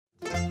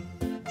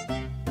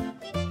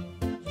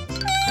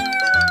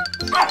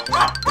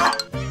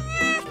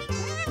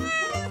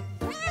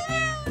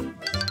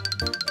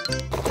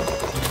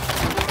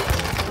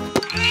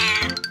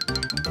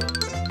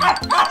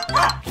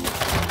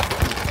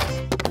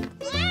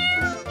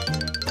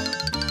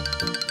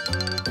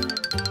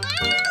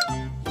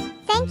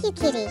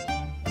you, Kitty.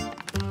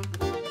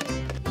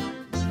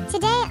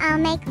 Today I'll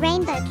make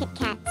rainbow Kit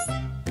Kats.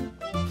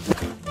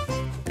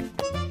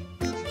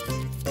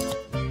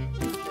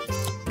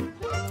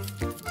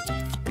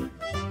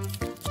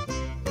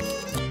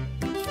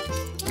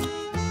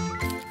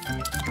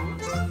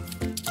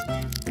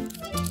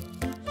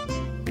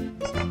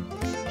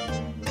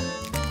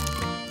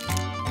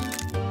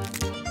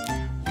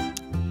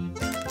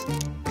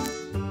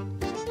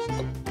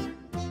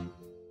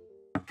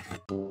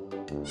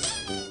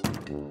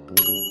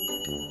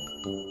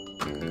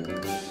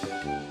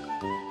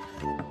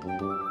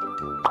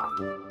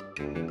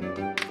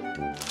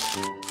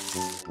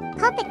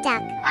 Puppet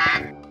duck.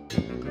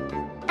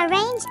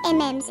 Arrange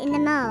M&Ms in the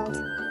mold.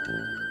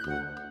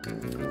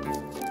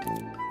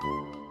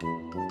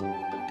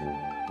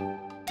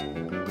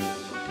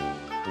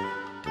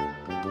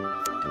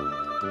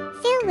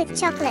 Fill with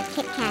chocolate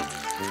Kit Kat.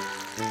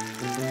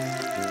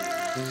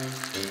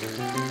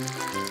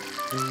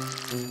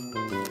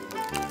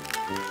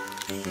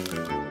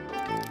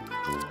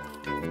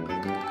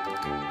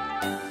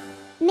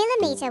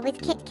 Millimeter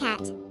with Kit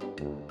Kat.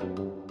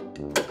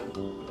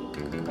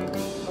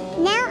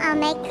 Now I'll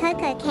make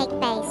cocoa cake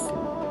base.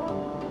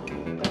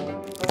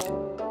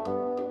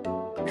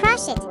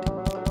 Crush it.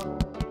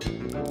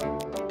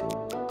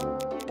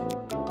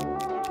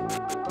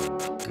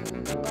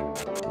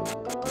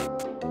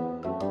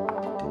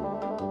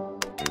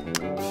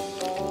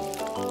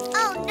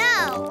 Oh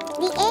no!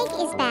 The egg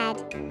is bad.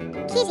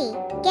 Kitty,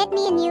 get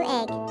me a new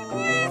egg.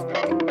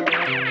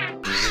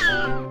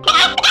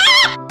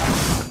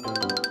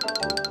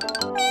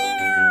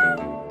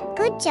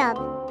 Good job.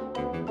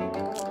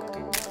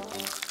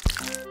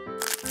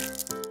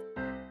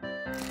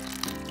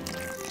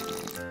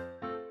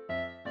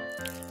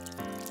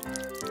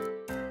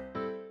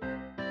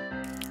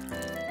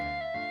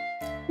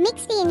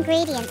 Mix the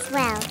ingredients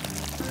well.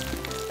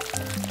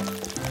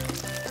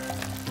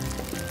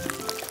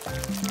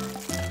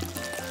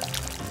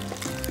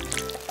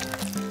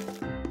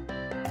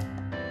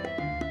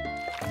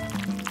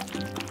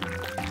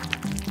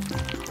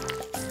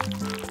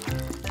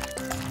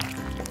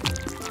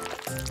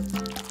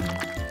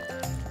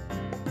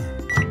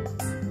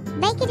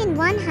 Bake it in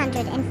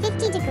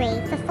 150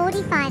 degrees for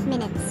 45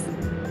 minutes.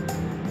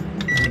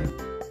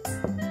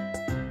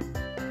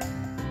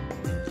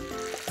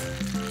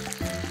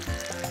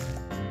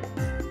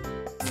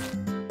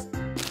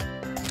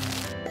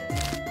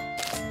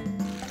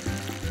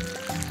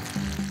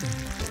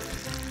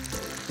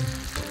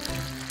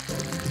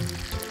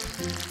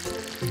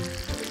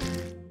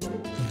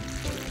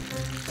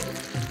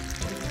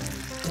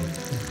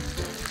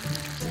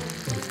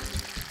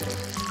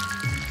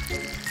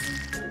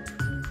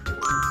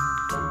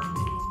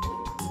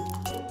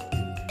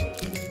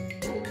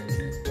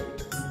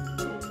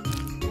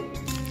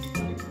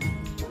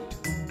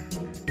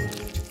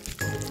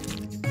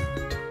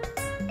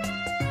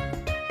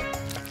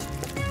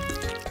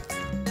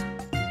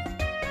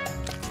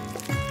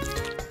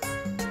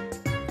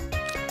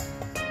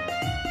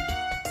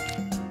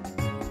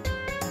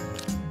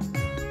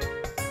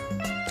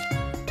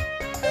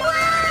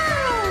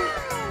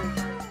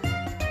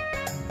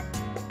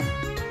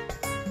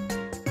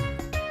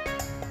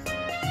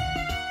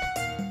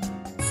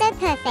 So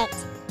perfect.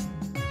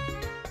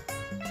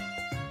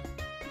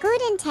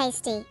 Good and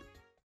tasty.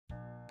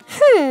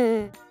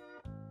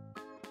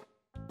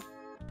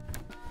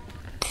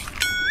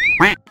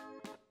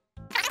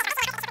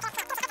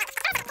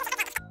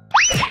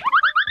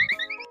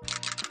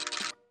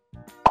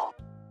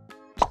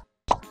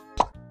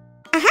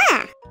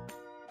 Aha!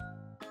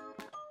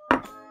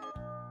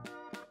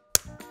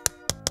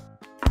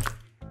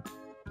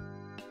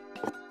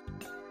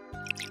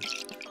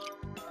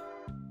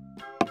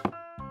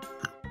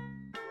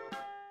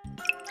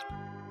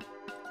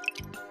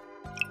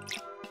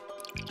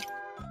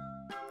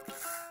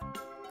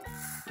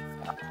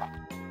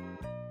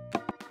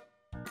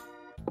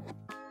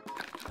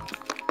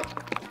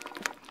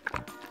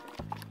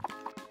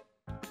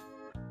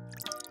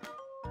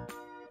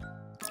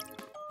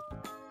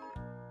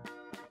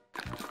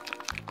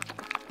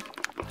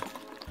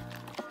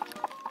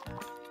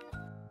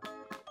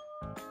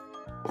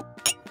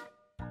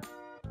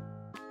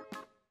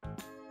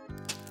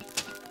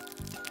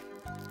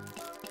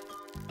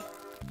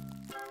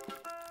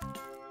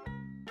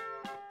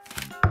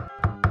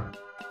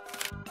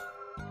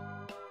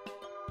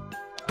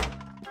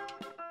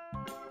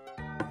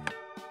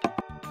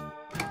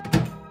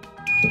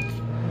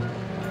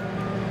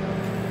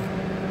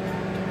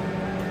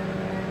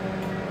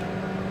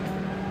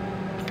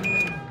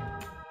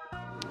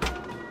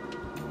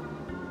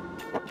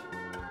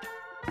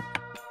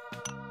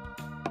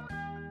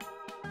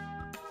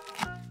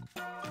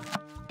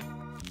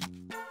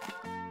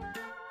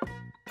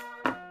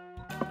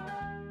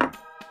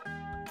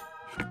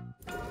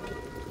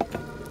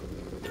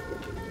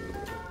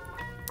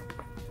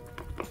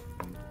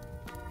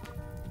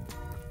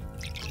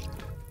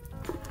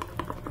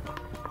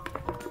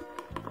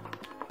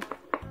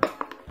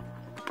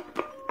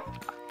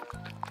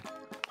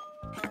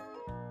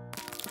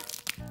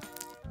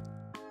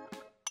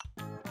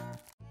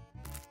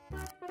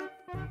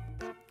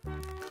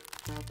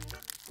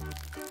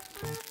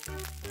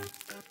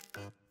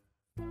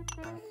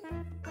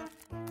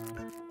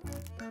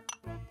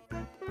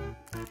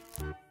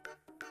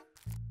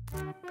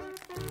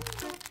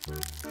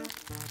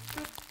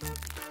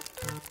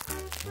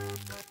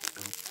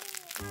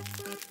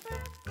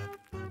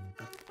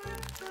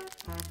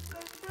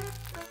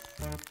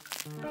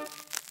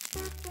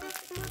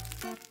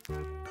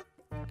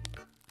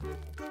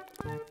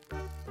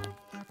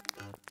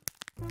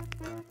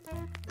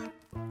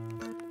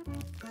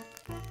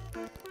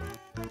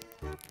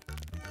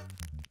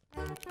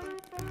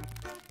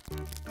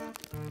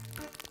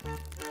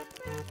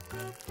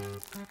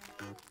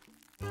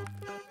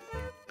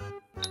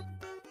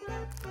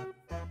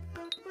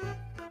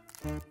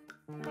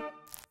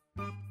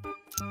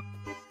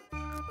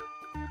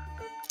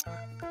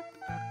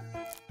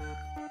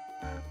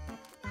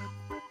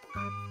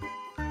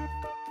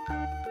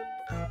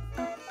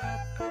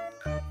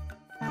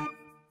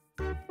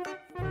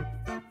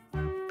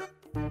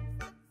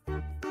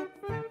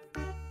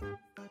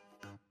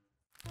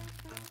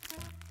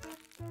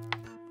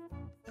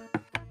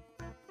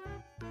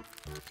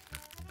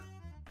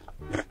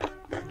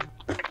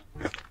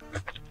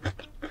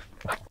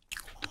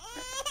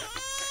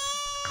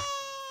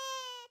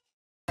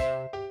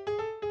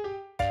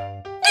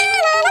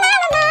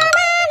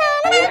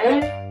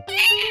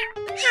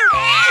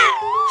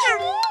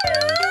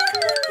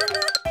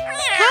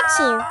 Catch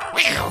you.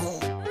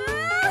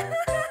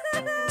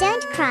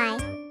 Don't cry.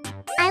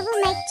 I will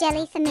make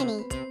jelly for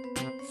Minnie.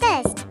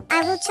 First,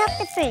 I will chop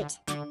the fruit.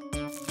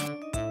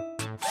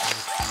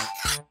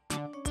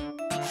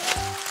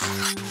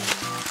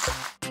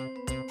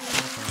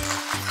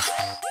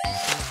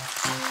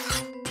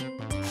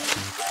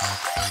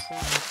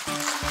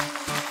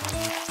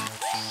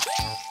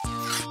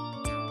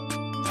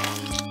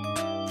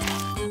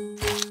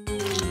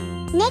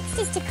 Next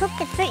is to cook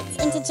the fruits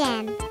into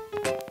jam.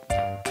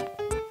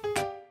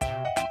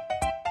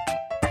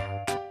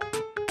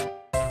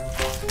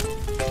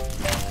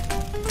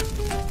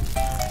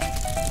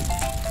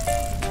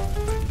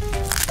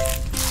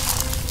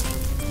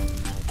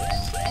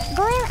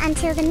 Boil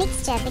until the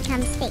mixture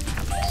becomes thick.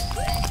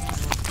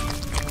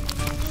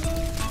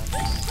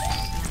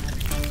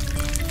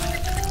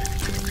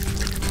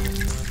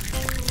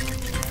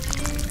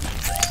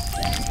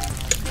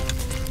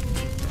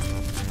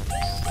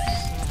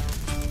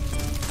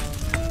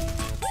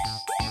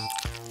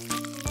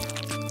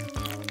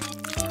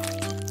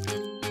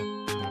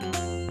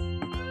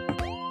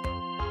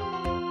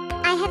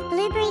 I have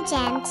blueberry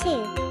jam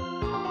too.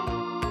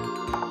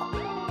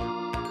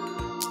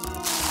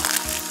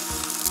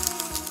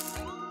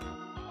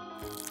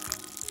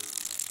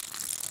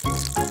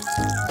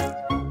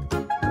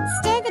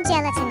 Stir the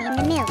gelatin in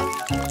the milk.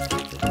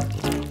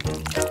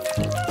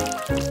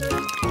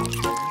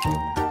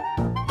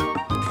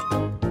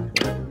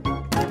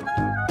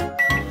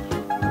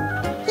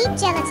 Heat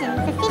gelatin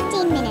for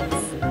 15 minutes.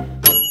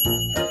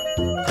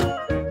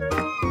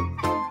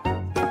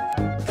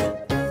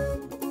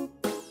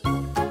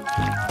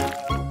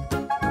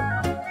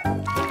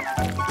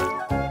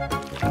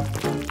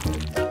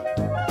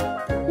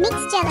 Mix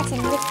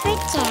gelatin with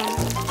fruit jam.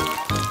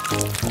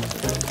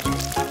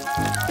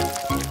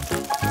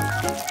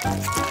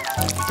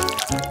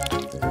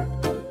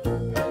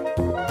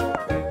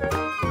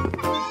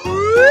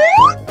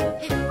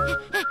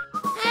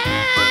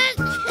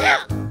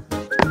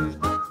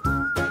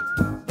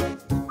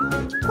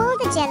 Pour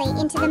the jelly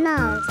into the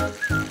mold.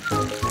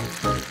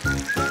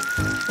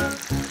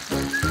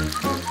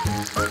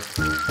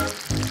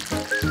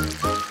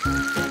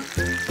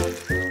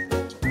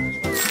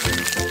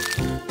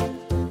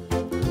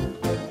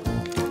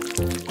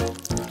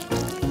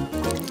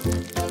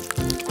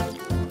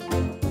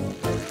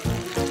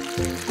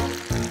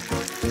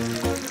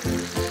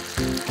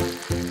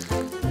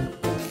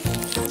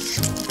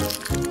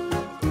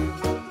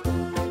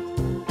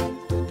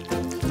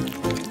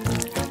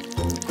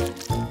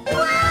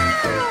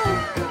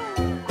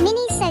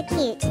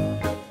 Cute.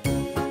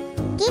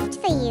 Gift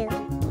for you.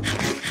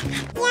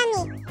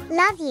 Yummy.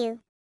 Love you.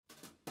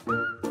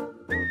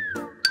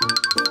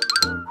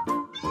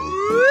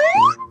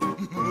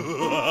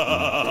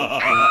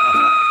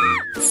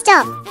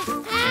 Stop.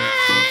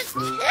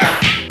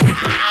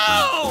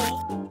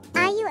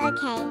 Are you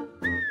okay?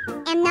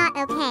 I'm not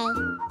okay.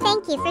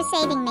 Thank you for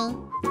saving me.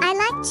 I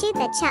like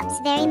Chupa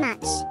Chups very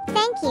much.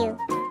 Thank you.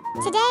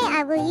 Today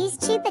I will use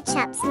Chupa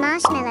Chups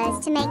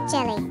marshmallows to make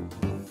jelly.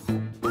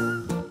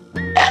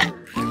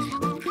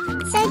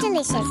 So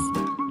delicious.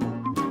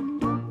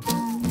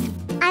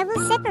 I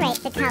will separate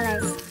the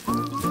colors.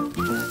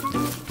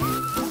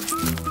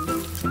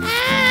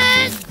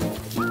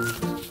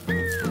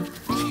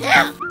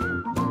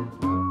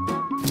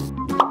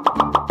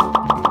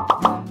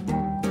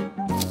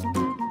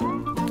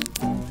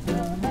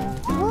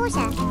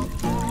 Water.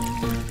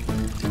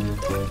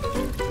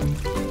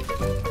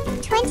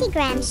 20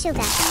 grams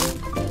sugar.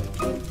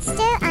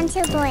 Stir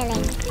until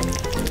boiling.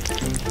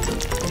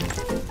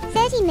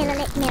 30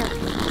 milliliter milk.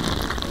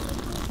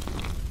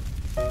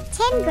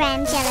 10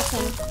 gram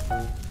gelatin.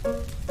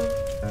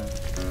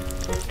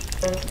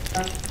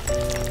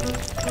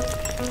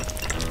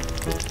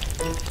 It's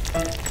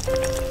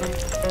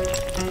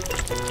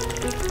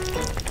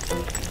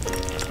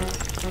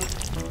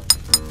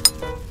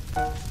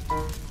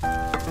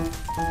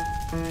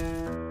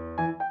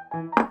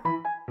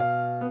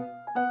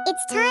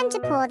time to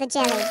pour the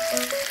jelly.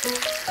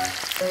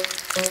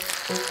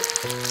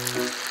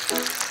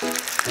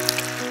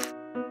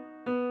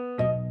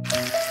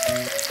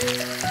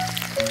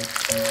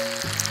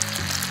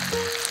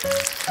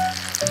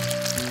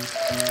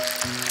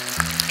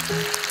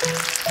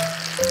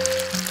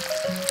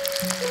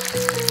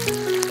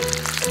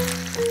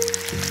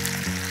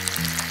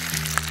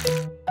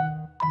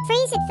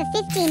 Freeze it for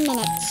 15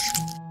 minutes.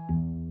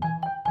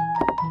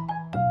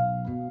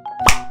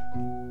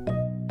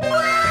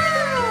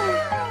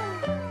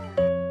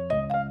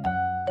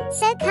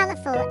 So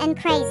colorful and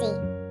crazy.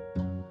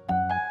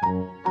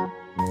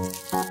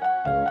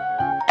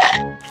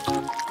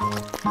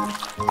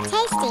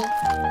 Tasty.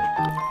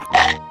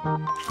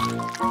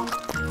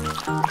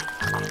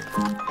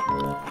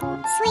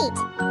 Sweet.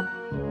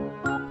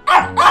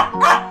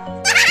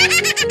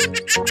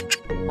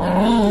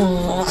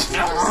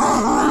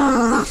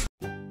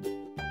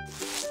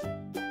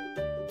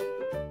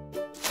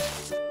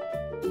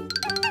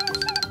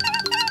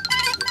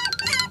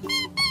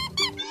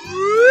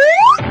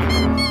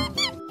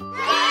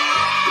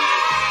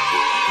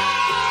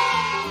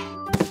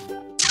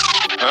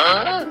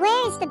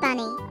 Where is the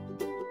bunny?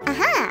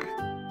 Aha!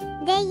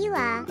 There you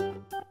are.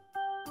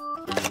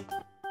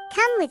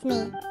 Come with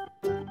me.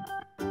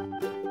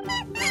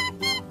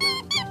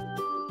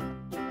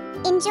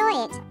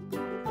 Enjoy it.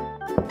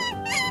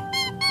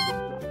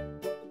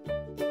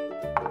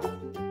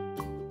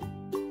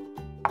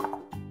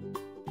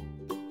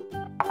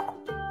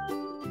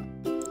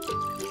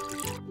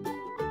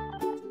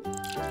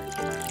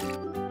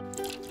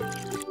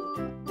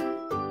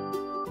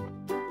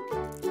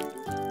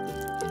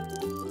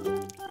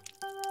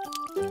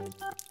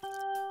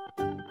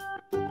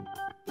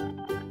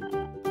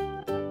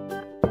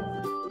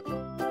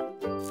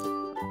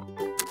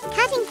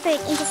 Cutting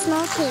fruit into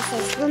small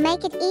pieces will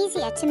make it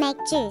easier to make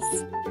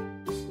juice.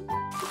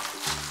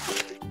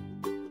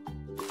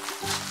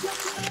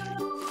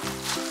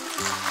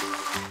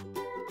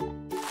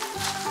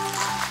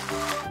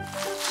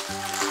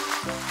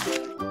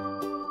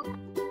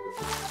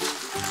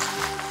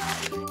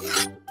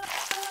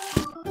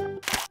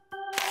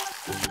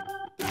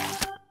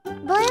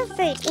 Boil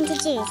fruit into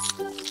juice.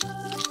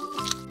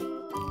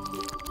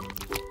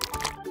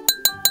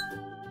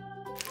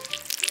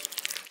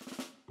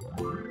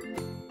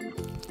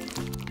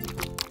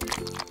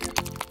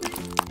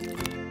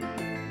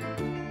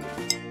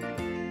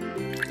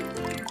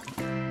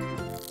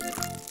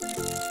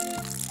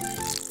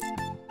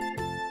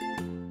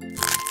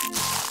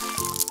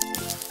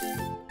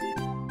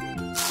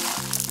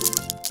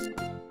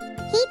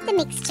 Heat the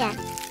mixture.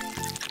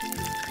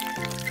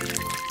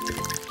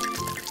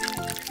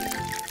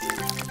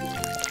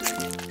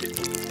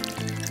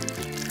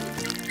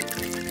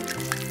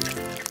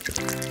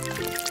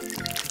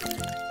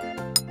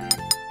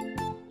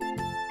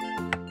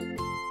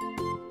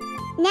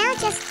 Now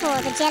just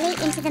pour the jelly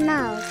into the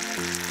mold.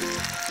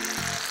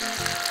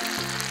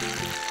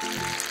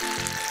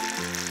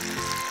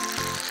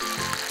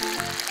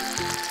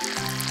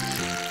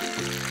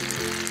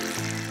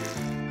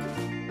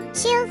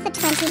 Chill for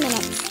 20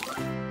 minutes.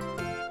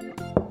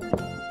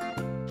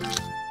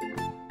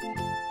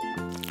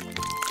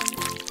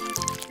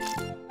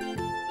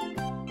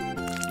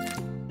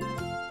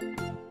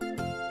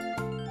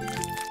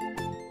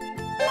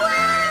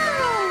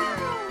 Wow!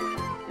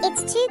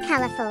 It's too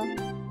colorful.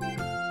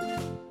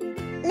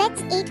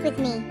 Let's eat with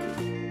me.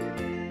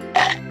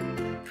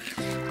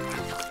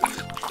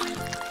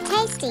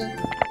 Tasty.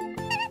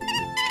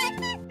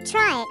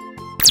 Try it.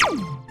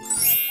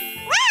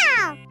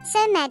 Wow!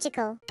 So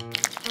magical.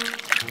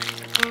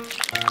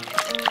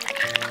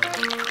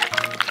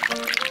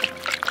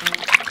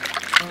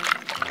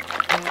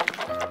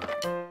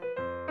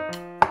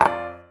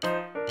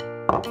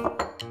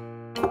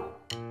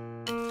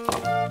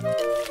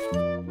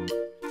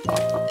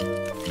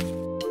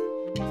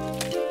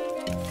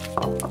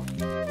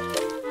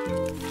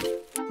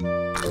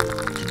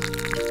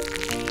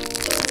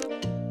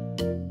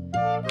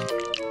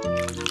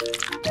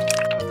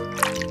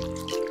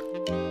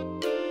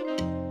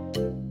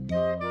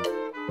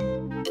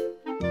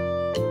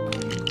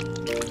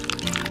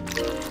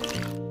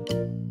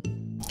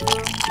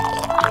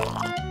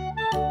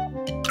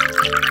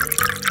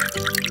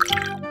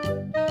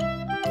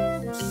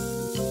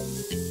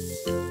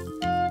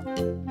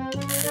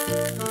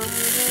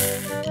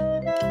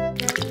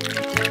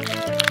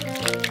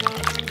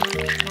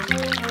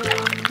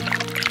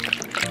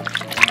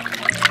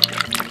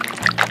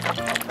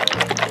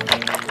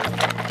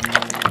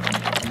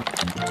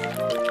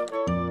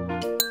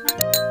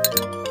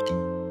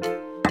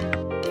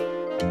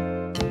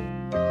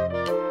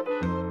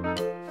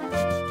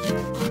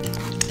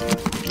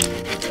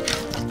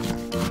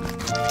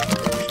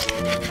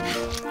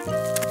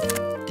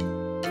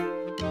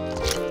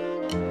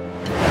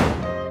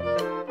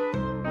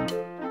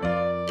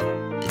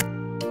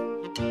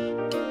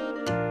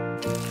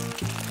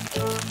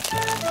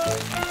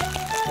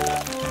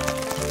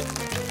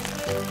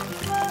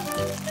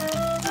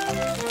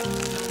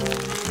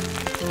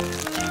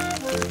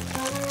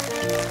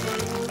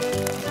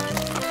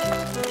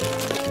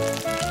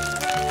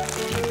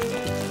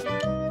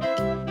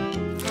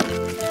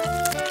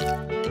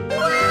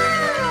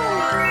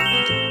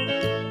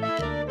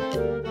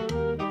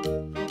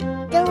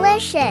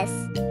 delicious.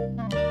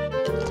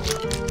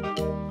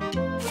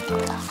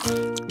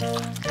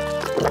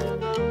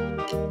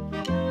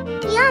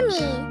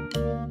 Yummy.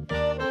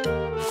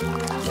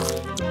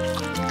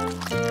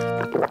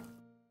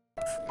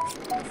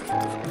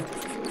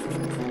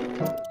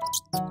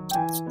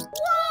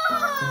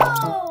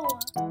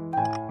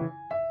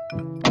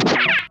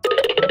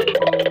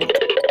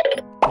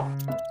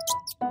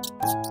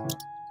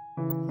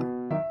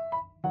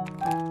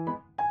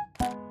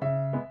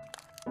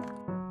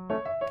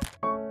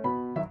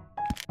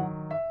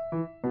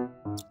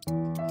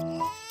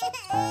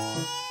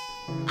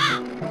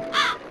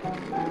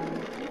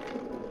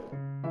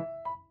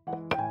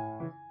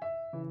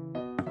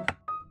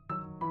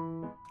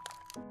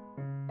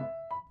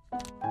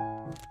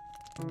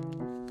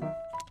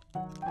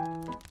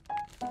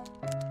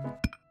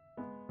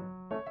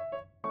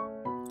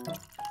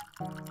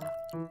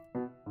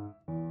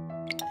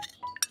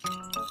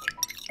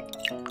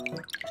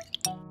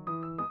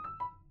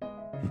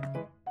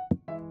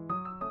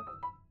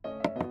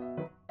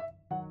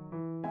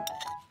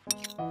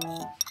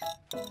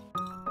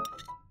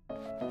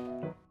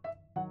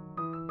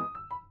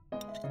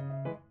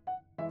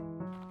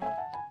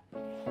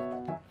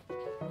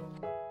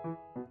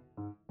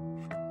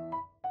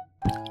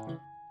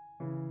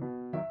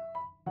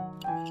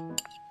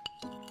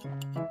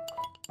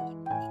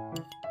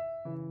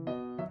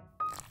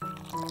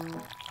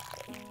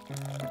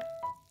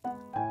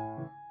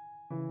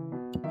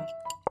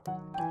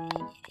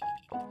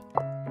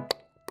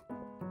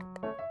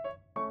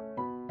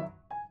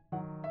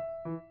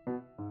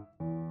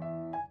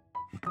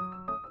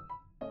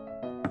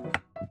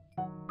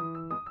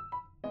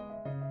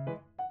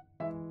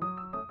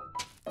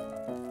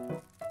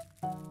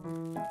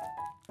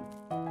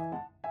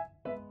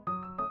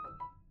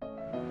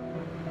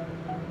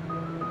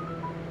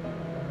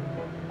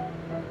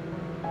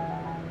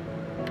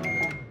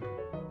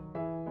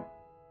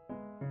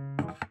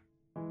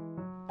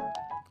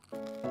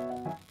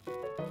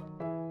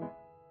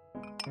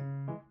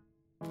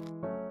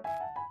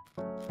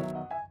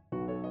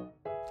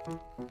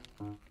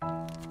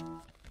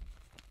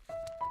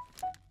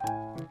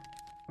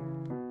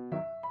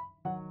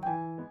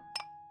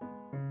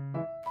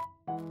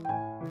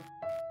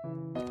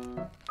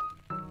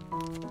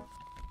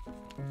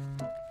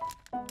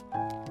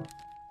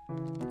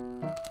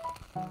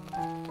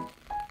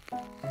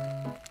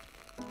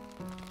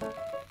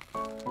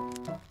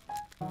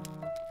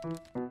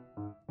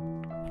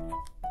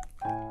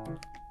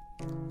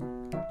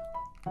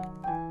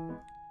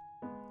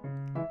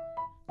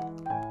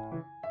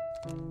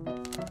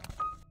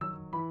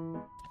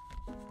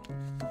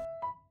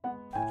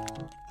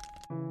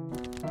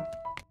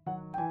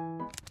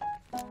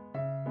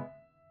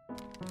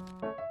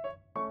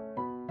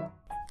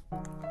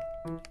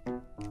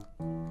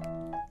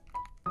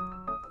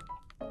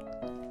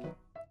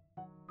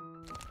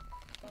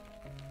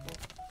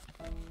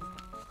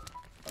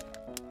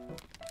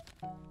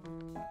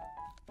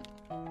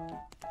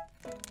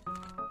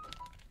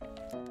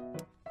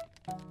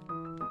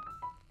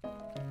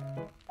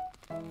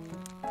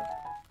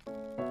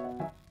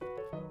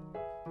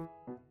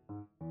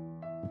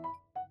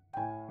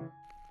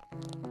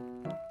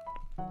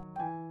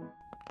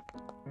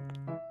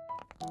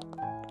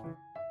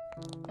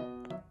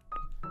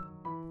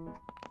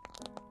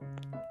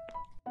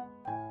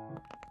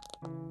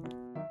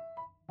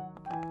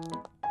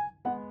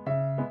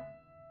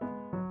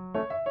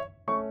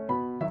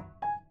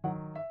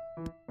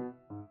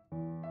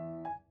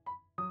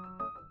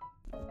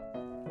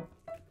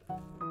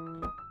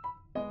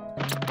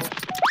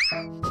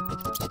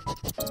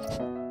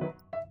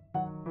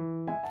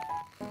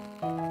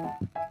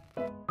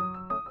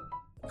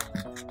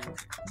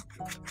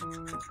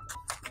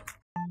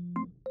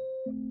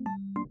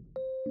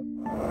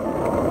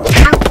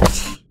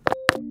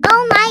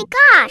 Oh my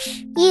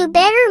gosh! You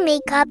better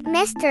make up,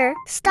 mister.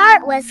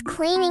 Start with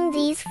cleaning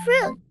these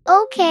fruit.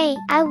 Okay,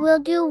 I will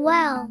do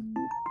well.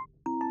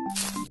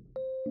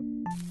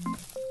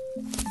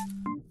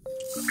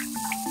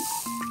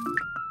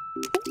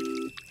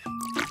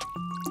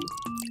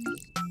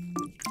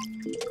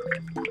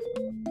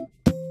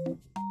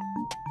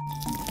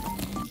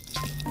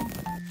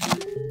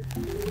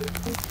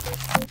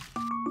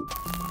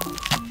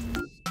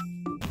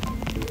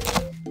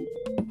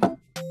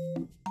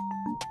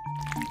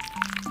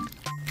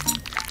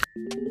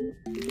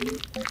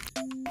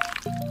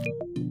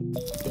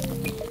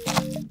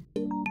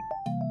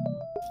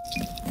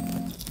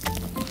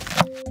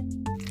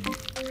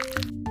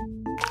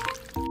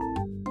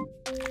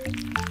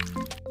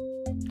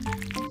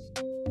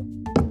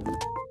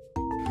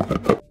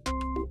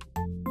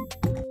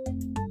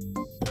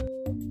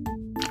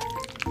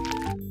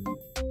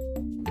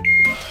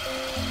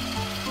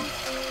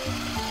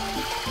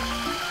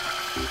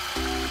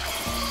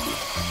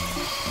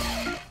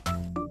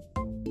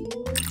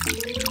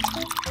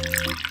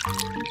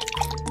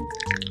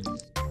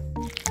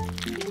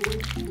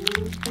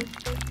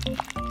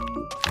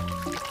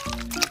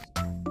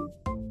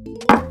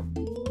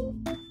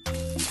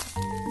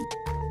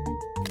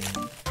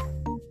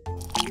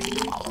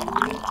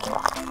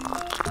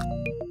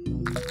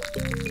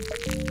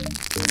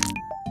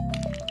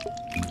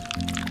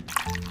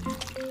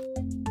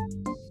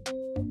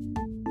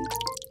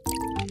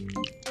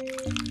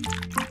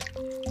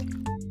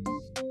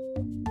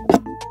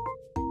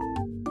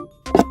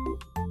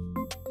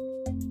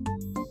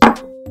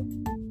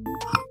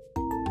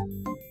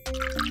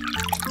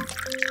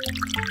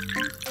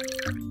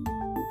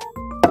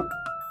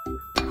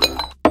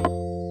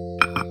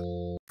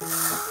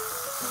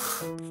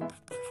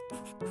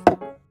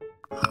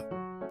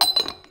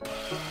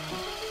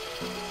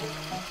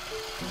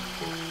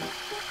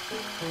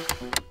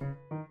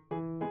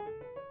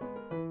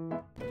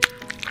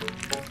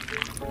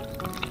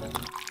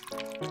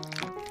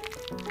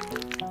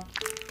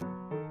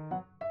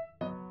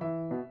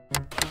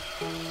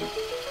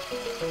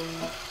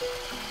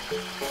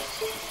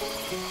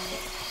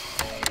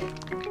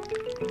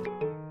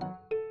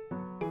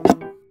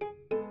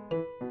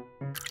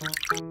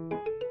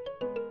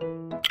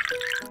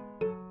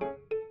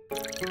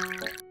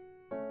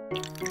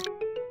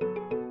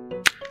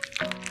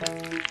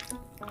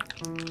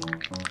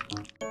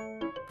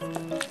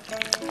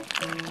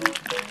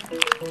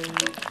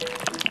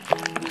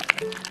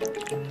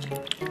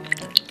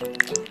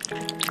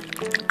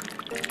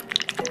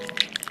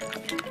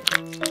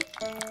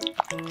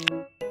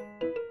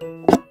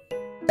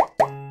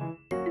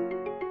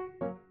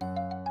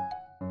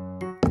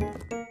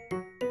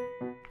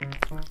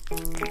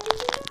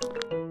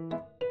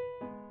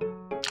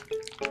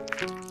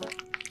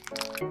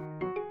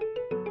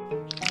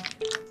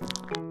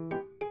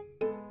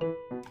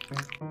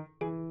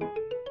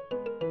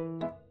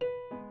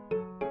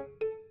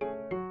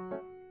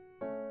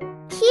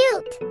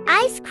 Cute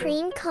ice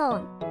cream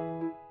cone.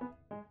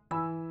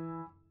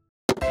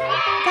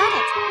 Got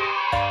it.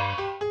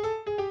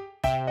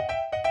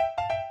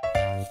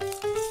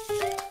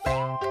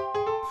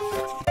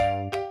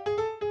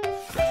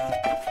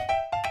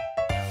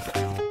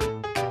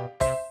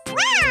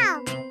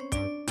 Wow!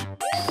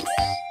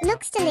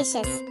 Looks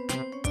delicious.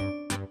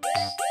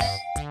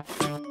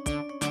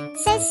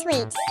 So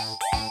sweet.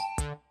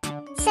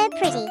 So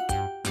pretty.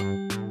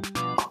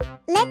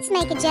 Let's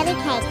make a jelly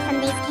cake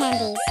from these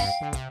candies.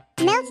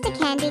 Melt the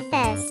candy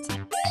first.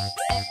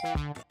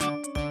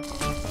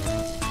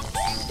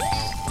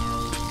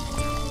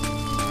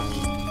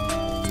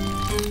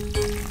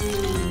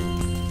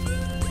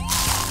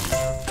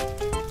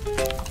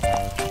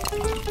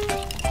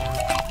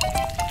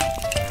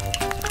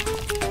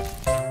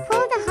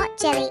 Pour the hot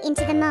jelly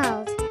into the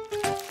mold.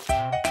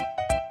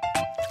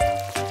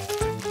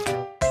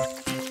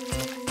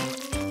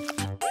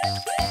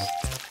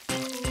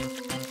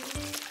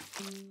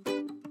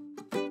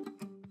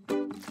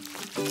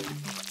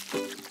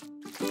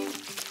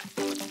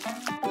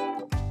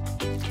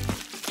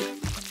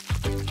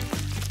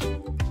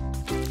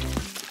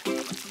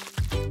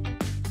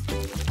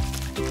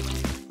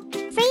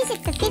 Freeze it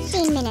for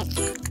 15 minutes.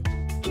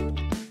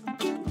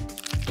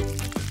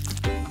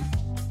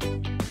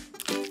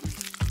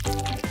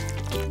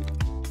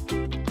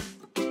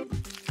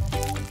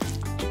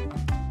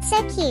 So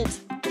cute.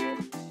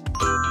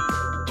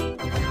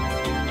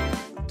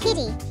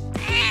 Kitty,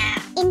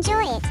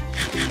 enjoy it.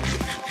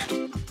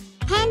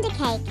 Panda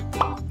cake.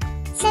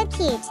 So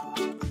cute.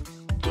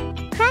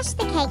 Crush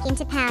the cake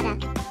into powder.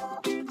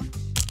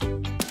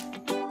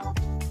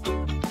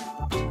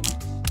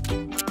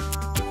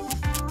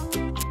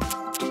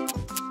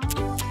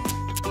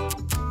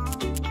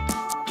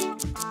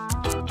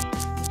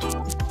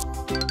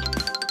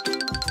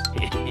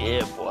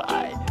 Yeah,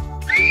 boy.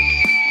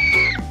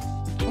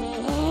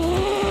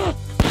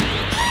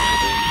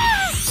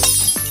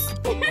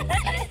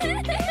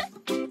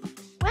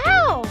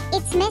 Wow!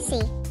 It's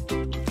messy.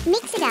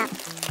 Mix it up.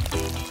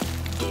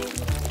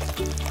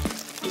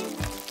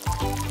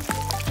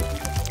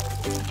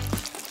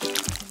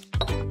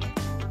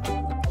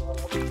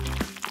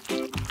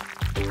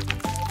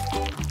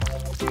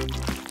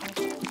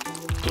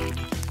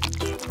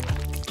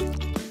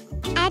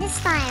 Add a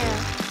spiral.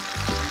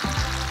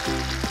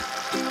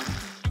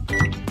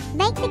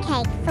 Bake the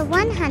cake for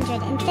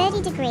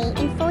 130 degrees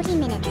in 40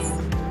 minutes.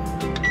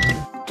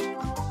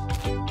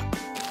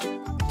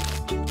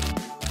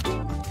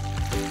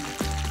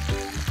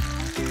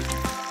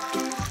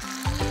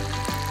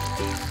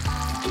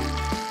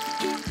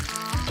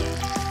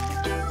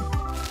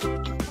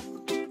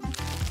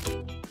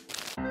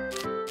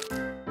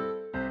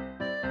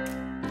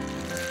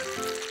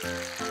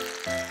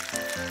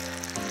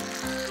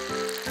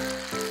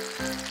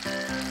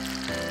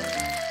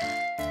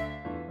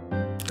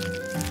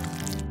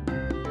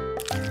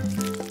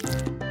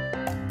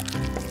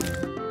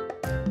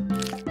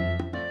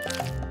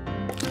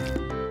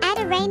 Add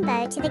a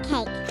rainbow to the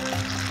cake.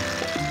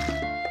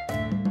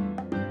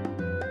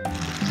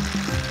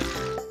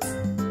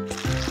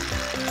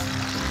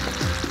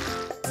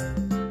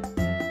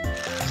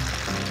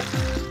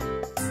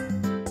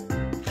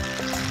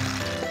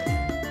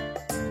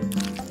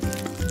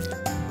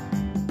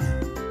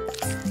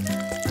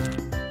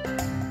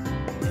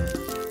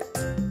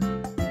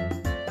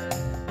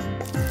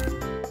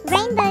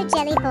 Rainbow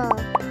jelly ball.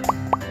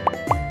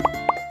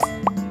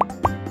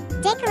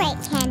 Decorate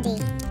candy.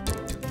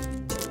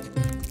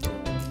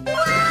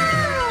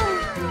 Wow!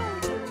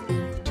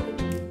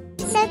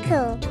 So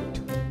cool.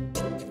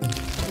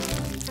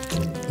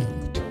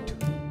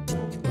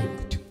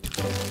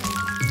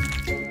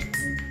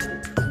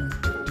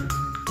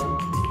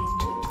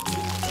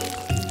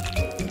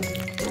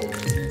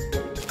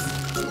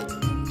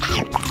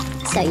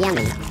 So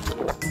yummy.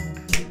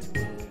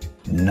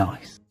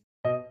 Nice.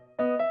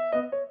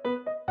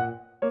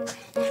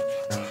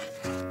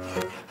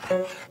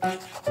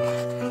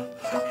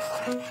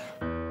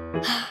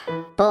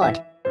 Bored.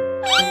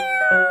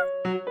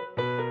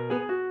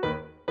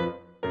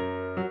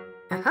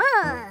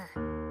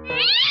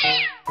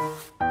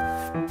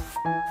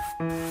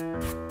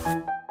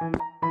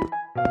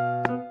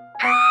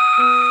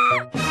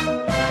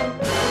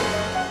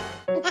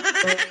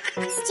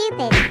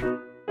 stupid.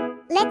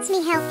 Let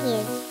me help you.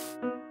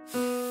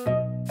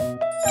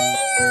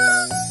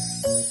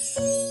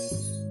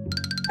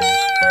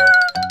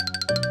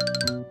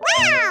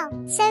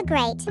 Wow! So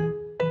great.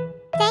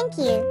 Thank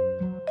you.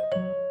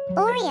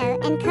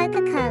 Oreo and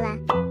Coca-Cola.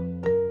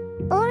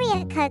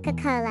 Oreo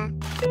Coca-Cola.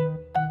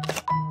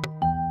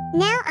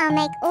 Now I'll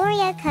make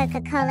Oreo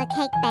Coca-Cola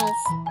cake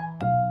base.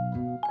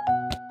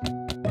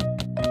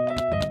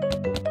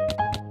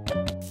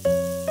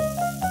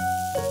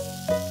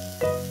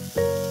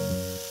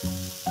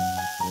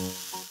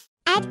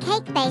 Add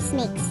cake base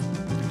mix.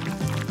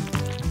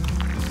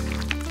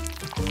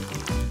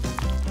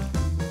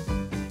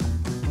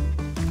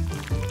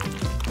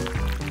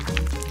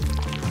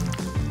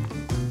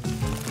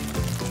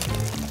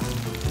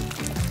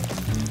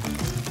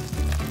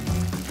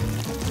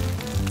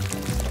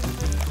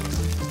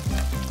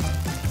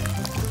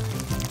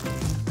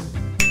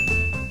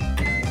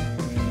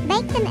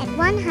 Bake them at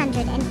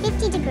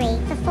 150 degrees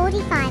for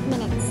 45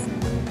 minutes.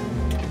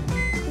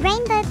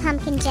 Rainbow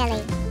pumpkin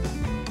jelly.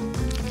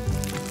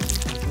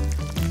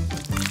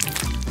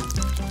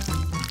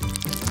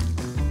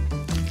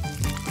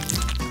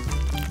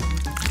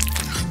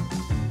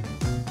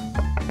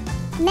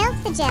 Melt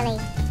the jelly.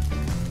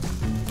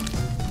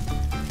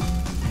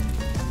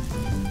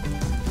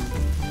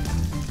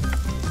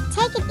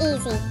 Take it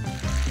easy.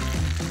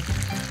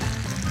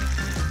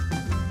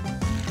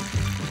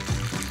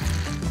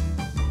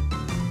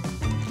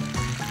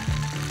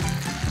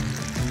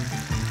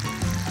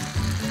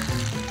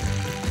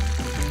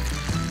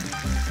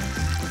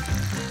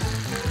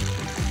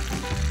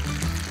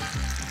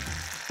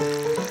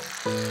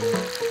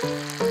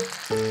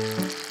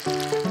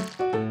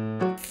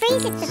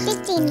 Freeze it for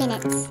 15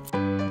 minutes.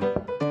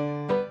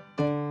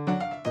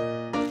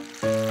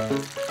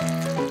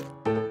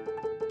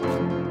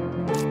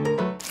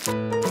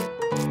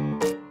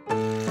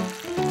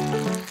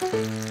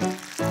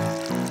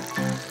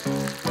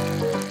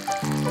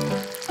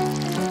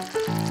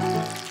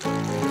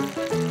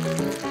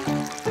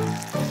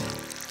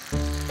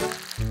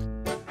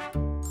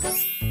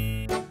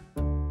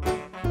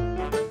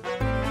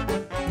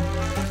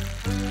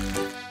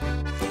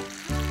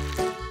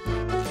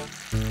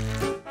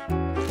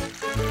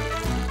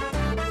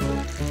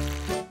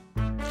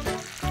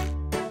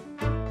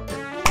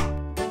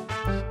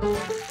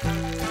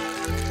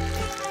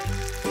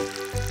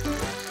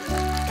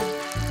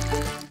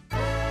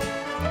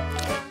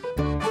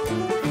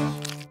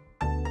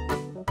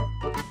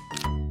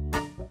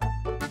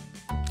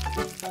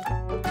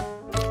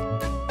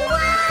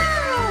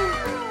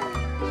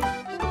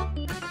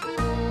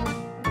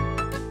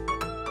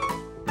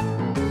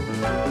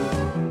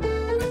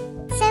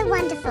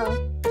 Wonderful.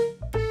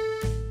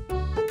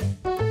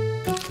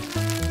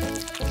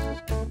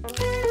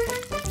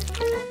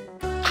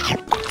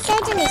 So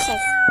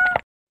delicious.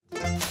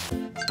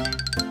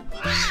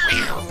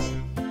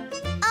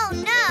 Oh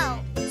no!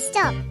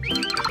 Stop.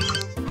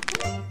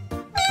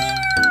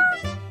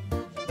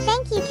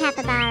 Thank you,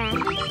 Capybara.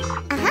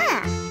 Aha!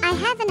 I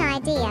have an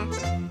idea.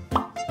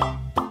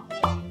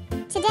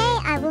 Today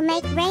I will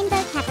make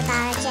rainbow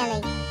capybara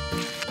jelly.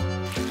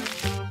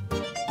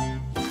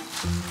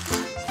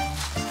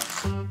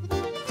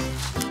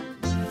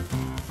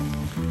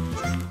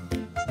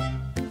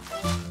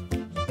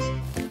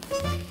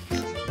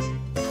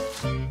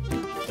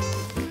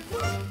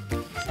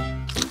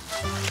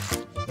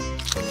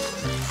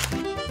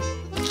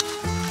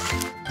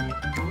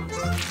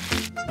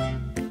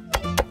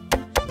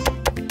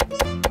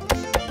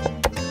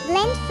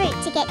 Blend fruit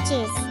to get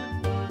juice.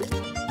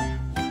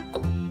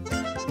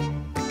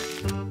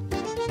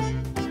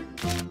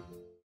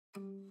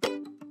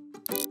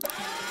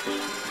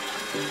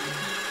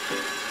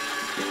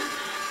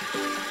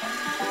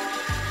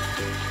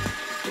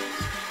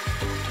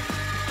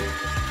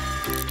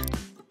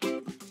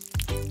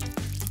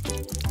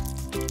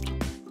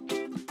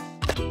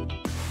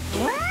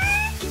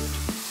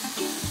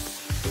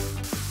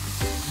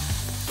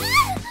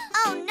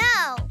 Oh no!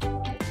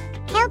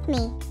 Help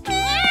me.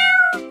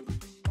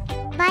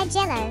 Buy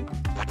Jello.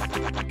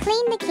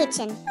 Clean the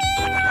kitchen.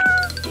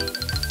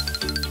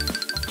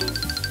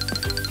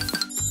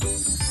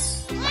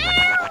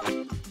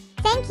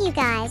 Thank you,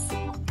 guys.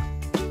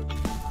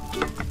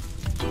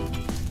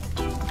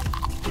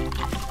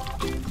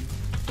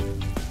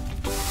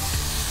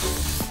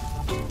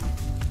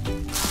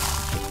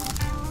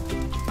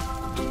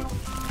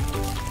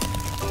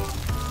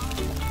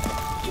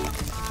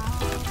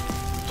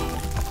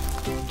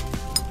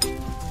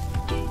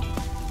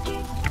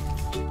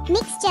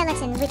 Mix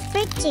gelatin with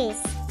fruit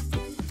juice.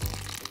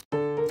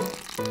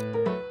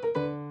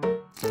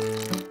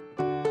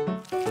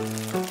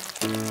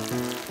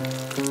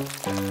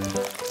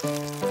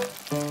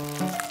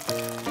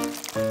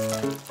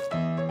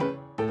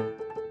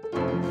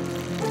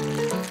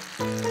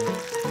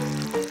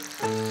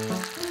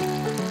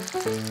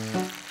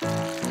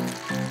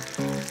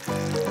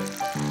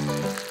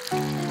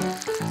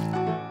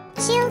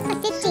 Chill for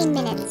 15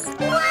 minutes.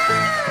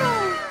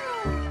 Wow!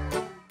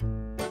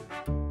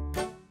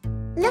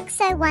 Looks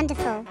so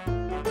wonderful.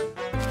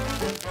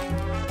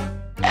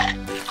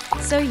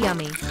 so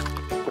yummy.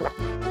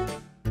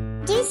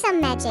 Do some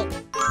magic.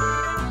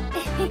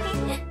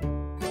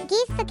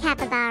 Give the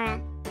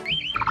capybara.